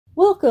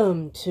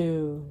Welcome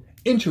to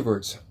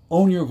Introverts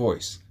Own Your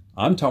Voice.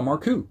 I'm Tom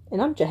Marcoux.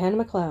 And I'm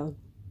Johanna McLeod.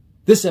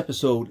 This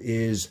episode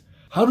is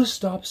how to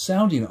stop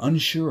sounding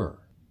unsure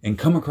and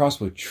come across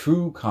with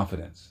true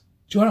confidence.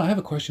 Johanna, I have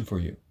a question for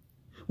you.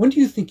 When do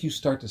you think you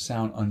start to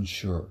sound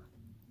unsure?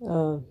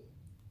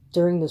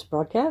 During this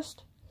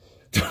broadcast?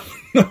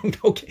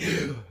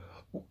 Okay.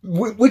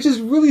 Which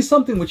is really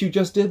something what you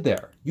just did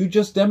there. You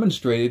just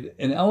demonstrated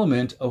an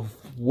element of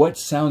what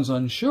sounds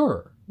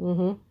unsure.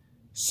 Mm-hmm.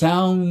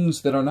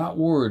 Sounds that are not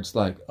words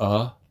like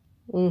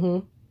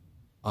Mm-hmm.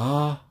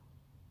 all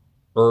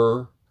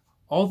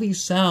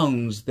these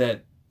sounds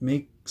that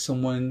make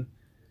someone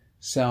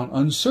sound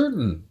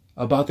uncertain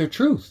about their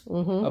truth,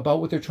 about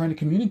what they're trying to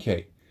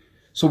communicate.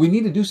 So we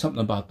need to do something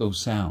about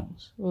those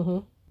sounds.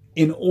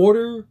 In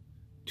order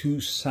to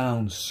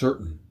sound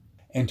certain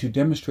and to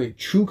demonstrate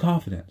true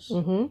confidence,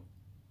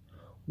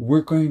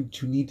 we're going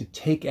to need to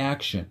take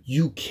action.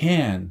 You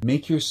can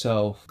make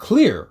yourself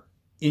clear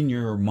in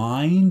your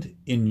mind,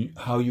 in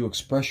how you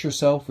express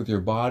yourself with your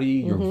body,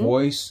 your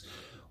voice,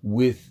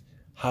 with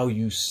how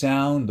you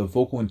sound, the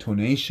vocal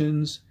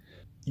intonations.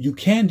 You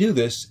can do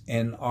this,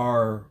 and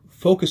our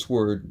focus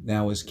word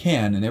now is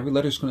can, and every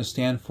letter is going to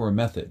stand for a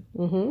method.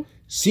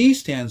 C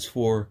stands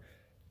for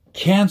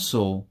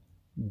cancel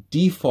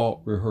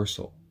default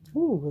rehearsal.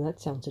 Ooh,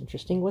 that sounds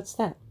interesting. What's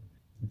that?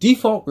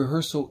 Default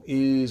rehearsal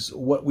is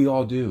what we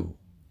all do.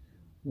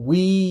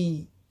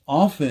 We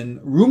often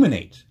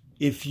ruminate.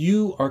 If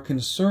you are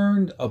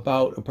concerned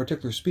about a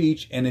particular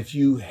speech, and if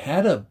you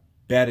had a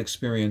bad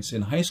experience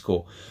in high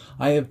school,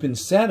 I have been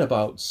sad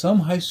about some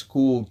high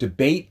school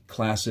debate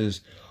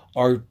classes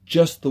are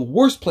just the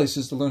worst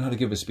places to learn how to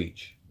give a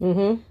speech.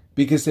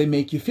 Because they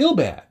make you feel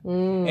bad.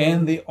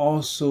 And they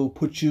also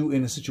put you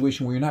in a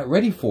situation where you're not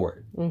ready for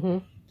it.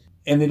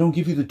 And they don't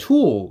give you the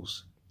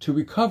tools to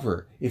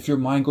recover if your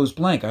mind goes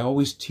blank. I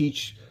always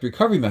teach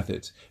recovery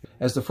methods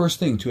as the first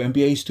thing to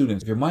MBA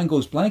students. If your mind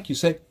goes blank, you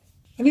say,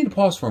 I need to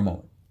pause for a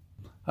moment.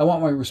 I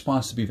want my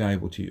response to be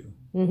valuable to you.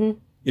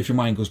 If your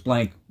mind goes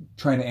blank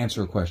trying to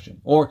answer a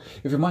question. Or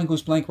if your mind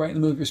goes blank right in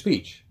the middle of your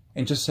speech.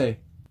 And just say,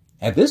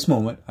 at this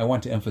moment, I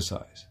want to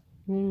emphasize.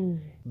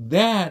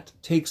 That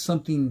takes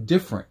something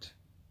different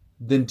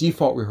than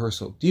default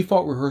rehearsal.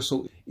 Default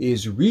rehearsal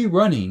is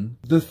rerunning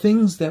the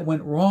things that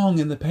went wrong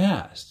in the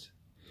past.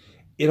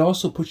 It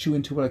also puts you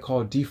into what I call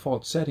a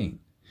default setting.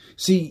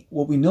 See,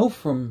 what we know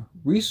from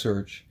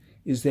research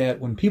is that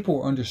when people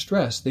are under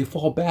stress, they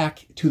fall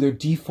back to their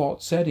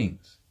default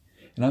settings.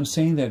 And I'm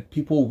saying that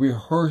people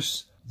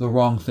rehearse the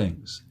wrong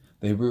things.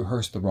 They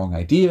rehearse the wrong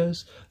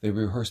ideas. They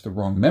rehearse the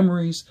wrong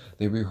memories.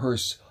 They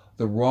rehearse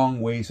the wrong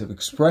ways of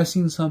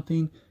expressing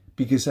something,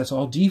 because that's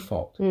all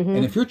default.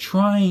 And if you're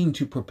trying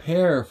to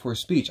prepare for a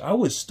speech, I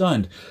was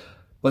stunned.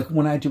 Like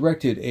when I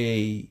directed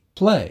a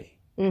play,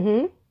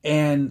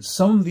 and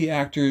some of the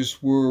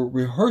actors were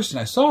rehearsing.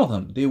 I saw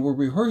them. They were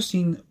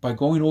rehearsing by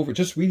going over,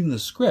 just reading the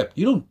script.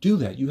 You don't do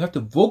that. You have to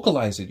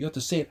vocalize it. You have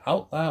to say it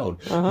out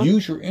loud.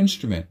 Use your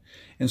instrument.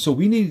 And so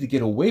we needed to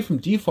get away from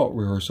default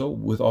rehearsal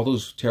with all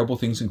those terrible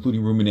things,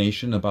 including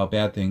rumination about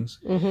bad things.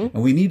 And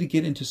we need to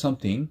get into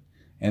something,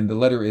 and the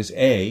letter is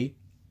A.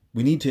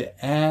 We need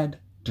to add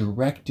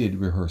directed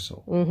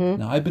rehearsal.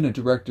 Now, I've been a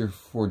director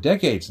for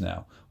decades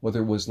now,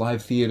 whether it was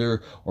live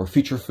theater or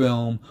feature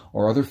film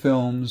or other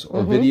films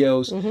or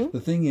videos. The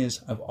thing is,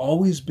 I've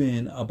always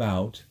been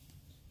about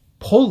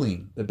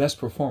pulling the best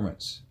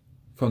performance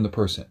from the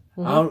person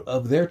out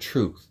of their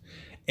truth.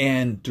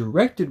 And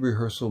directed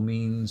rehearsal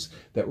means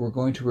that we're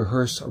going to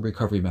rehearse our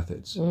recovery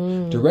methods.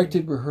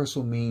 Directed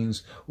rehearsal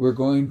means we're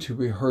going to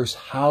rehearse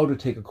how to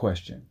take a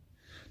question.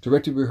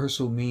 Directed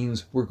rehearsal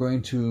means we're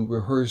going to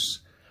rehearse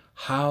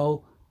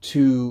how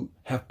to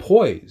have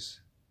poise,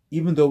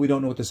 even though we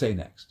don't know what to say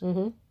next.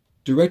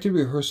 Directed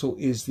rehearsal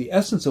is the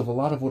essence of a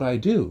lot of what I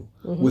do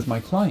with my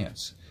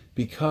clients,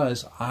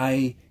 because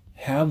I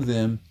have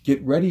them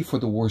get ready for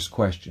the worst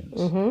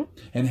questions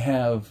and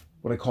have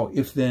what I call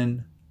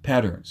if-then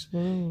patterns.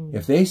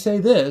 If they say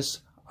this,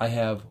 I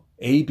have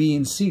A, B,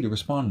 and C to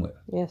respond with.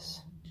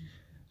 Yes.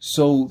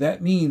 So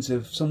that means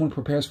if someone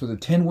prepares for the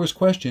 10 worst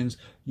questions,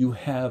 you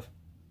have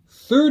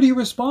 30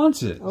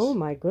 responses. Oh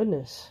my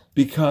goodness.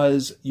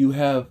 Because you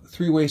have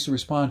 3 ways to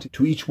respond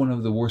to each one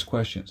of the worst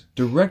questions.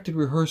 Directed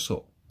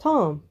rehearsal.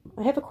 Tom,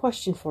 I have a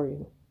question for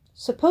you.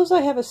 Suppose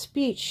I have a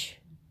speech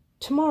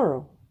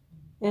tomorrow,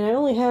 and I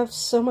only have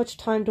so much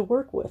time to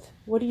work with.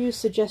 What do you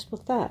suggest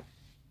with that?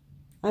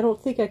 I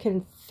don't think I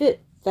can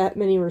fit that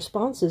many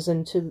responses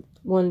into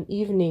one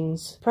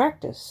evening's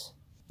practice.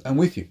 I'm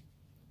with you.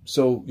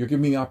 So you're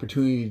giving me the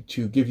opportunity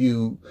to give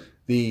you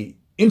the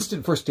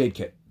instant first aid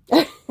kit.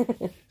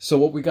 So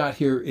what we got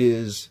here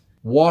is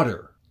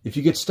water. If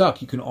you get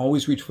stuck, you can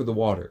always reach for the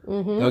water.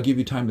 That'll give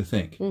you time to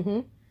think.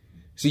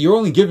 See, you're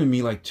only giving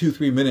me like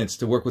 2-3 minutes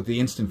to work with the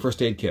instant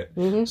first aid kit.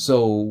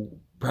 So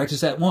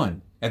practice that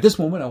one. At this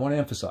moment, I want to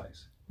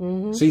emphasize.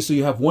 See, so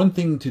you have one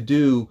thing to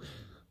do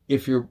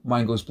if your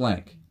mind goes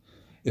blank.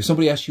 If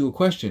somebody asks you a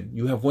question,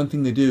 you have one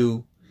thing to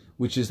do,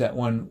 which is that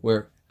one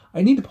where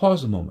I need to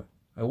pause a moment.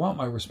 I want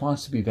my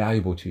response to be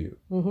valuable to you.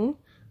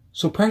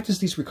 So practice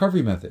these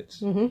recovery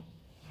methods. Mm-hmm.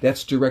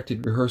 That's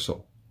directed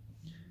rehearsal.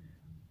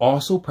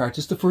 Also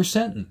practice the first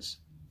sentence.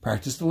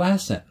 Practice the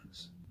last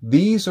sentence.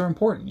 These are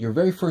important. Your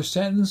very first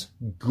sentence,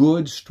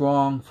 good,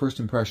 strong first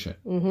impression.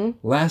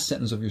 Mm-hmm. Last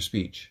sentence of your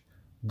speech,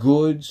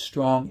 good,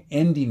 strong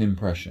ending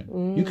impression.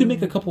 Mm-hmm. You can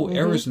make a couple of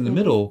errors in the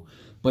middle,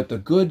 but the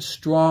good,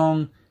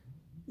 strong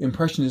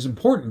impression is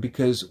important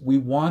because we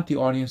want the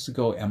audience to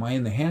go, am I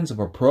in the hands of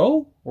a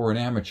pro or an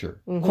amateur?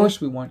 Mm-hmm. Of course,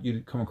 we want you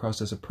to come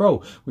across as a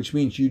pro, which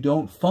means you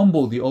don't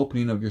fumble the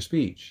opening of your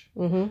speech.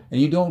 Mm-hmm.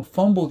 And you don't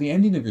fumble the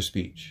ending of your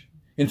speech.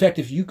 In fact,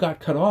 if you got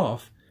cut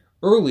off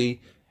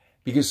early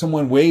because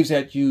someone waves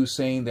at you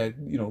saying that,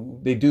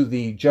 they do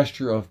the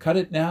gesture of cut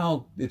it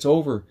now, it's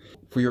over.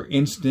 For your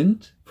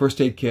instant first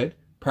aid kit,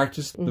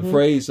 practice the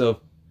phrase of,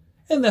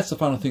 and that's the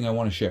final thing I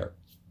want to share.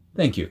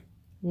 Thank you.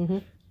 Mm-hmm.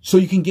 So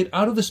you can get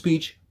out of the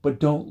speech, but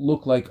don't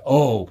look like,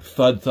 oh,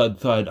 thud, thud,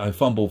 thud, I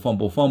fumble,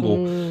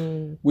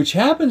 which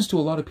happens to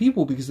a lot of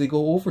people because they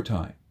go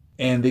overtime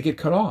and they get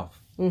cut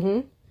off.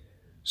 Mm-hmm.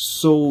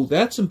 So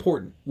that's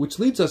important, which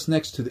leads us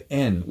next to the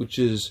N, which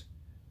is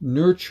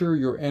nurture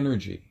your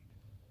energy.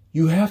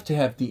 You have to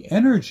have the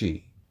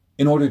energy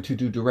in order to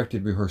do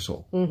directed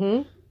rehearsal.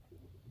 Mm-hmm.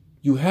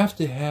 You have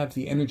to have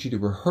the energy to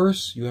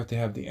rehearse. You have to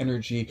have the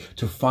energy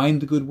to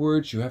find the good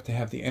words. You have to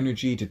have the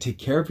energy to take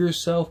care of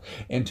yourself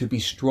and to be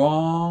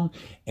strong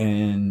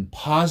and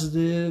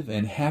positive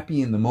and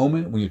happy in the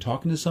moment when you're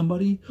talking to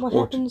somebody. What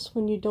happens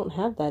when you don't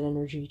have that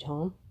energy,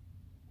 Tom?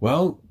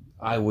 Well,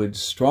 I would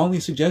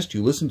strongly suggest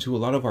you listen to a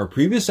lot of our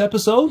previous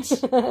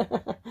episodes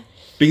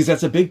because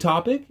that's a big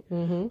topic.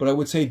 Mm-hmm. But I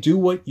would say do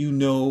what you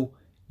know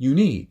you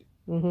need.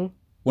 Mm-hmm.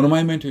 One of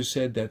my mentors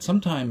said that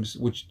sometimes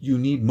what you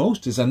need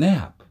most is a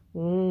nap.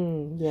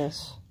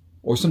 Yes.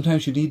 Or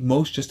sometimes you need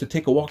most just to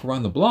take a walk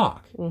around the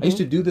block. Mm-hmm. I used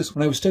to do this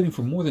when I was studying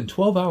for more than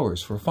 12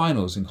 hours for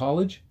finals in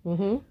college.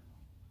 Mm-hmm.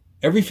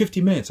 Every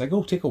 50 minutes, I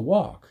go take a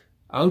walk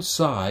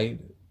outside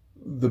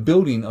the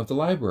building of the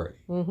library.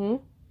 Mm-hmm.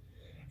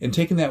 And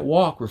taking that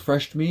walk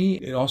refreshed me.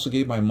 It also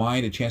gave my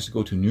mind a chance to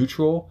go to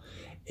neutral.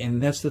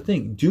 And that's the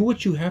thing. Do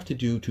what you have to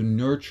do to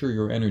nurture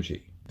your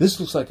energy. This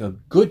looks like a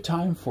good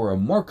time for a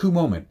Marcoux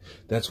moment.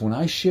 That's when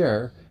I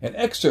share an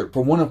excerpt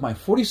from one of my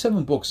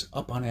 47 books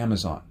up on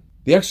Amazon.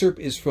 The excerpt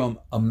is from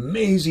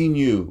Amazing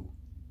You.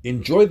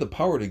 Enjoy the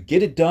power to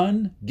get it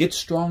done, get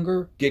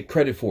stronger, get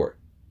credit for it.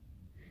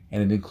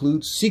 And it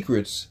includes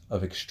secrets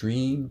of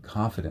extreme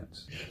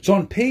confidence. So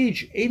on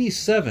page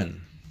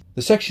 87,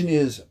 the section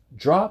is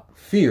Drop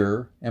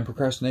Fear and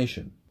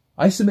Procrastination.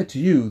 I submit to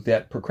you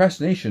that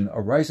procrastination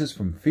arises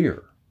from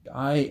fear.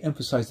 I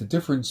emphasize the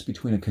difference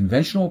between a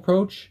conventional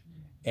approach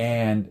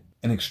and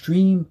an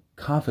extreme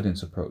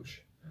confidence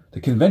approach. The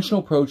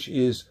conventional approach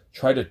is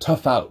try to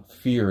tough out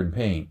fear and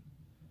pain.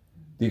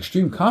 The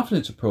extreme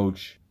confidence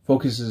approach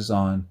focuses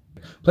on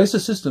place a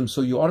system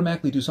so you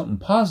automatically do something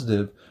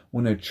positive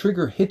when a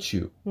trigger hits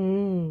you.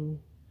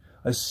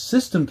 A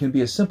system can be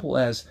as simple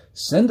as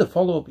send a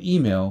follow-up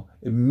email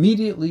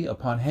immediately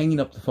upon hanging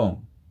up the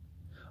phone.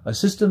 A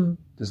system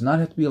does not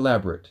have to be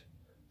elaborate.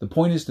 The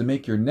point is to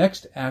make your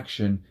next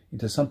action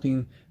into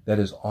something that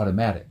is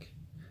automatic.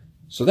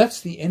 So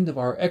that's the end of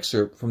our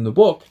excerpt from the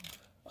book,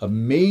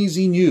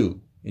 Amazing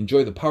You.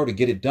 Enjoy the power to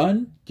get it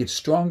done, get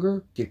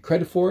stronger, get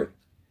credit for it,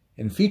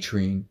 and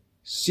featuring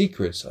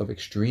secrets of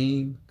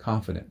extreme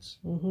confidence.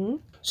 Mm-hmm.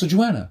 So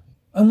Johanna,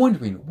 I'm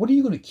wondering, what are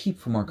you going to keep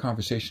from our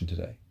conversation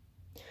today?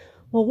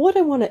 Well, what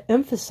I want to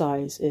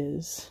emphasize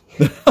is...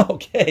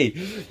 Okay,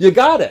 you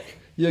got it.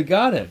 You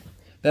got it.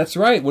 That's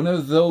right, one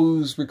of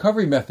those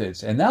recovery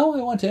methods. And now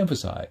I want to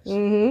emphasize.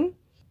 Mm-hmm.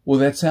 Well,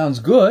 that sounds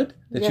good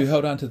that you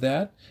held on to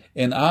that.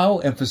 And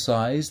I'll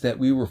emphasize that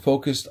we were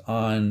focused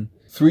on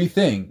 3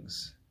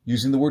 things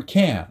using the word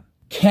can.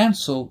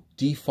 Cancel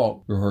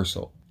default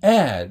rehearsal.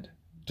 Add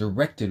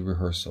directed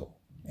rehearsal.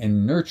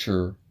 And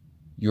nurture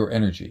your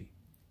energy.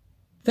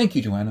 Thank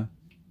you, Johanna.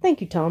 Thank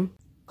you, Tom.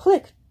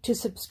 Click to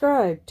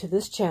subscribe to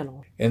this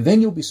channel. And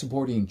then you'll be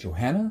supporting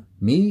Johanna,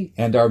 me,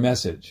 and our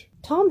message.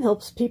 Tom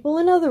helps people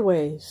in other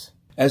ways.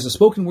 As a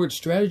spoken word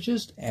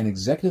strategist and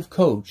executive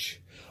coach,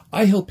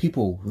 I help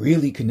people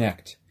really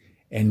connect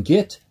and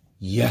get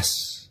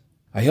yes.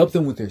 I help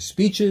them with their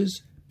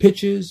speeches,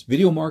 pitches,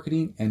 video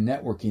marketing, and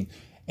networking.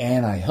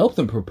 And I help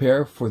them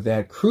prepare for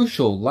that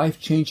crucial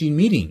life-changing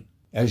meeting.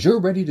 As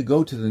you're ready to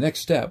go to the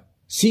next step,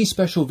 see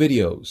special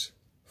videos,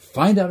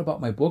 find out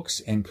about my books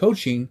and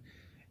coaching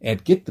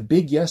at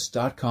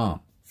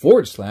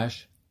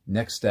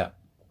getthebigyes.com/next step.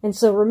 And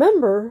so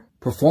remember,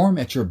 perform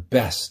at your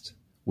best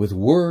with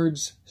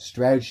words,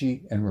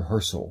 strategy, and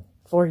rehearsal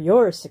for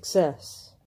your success.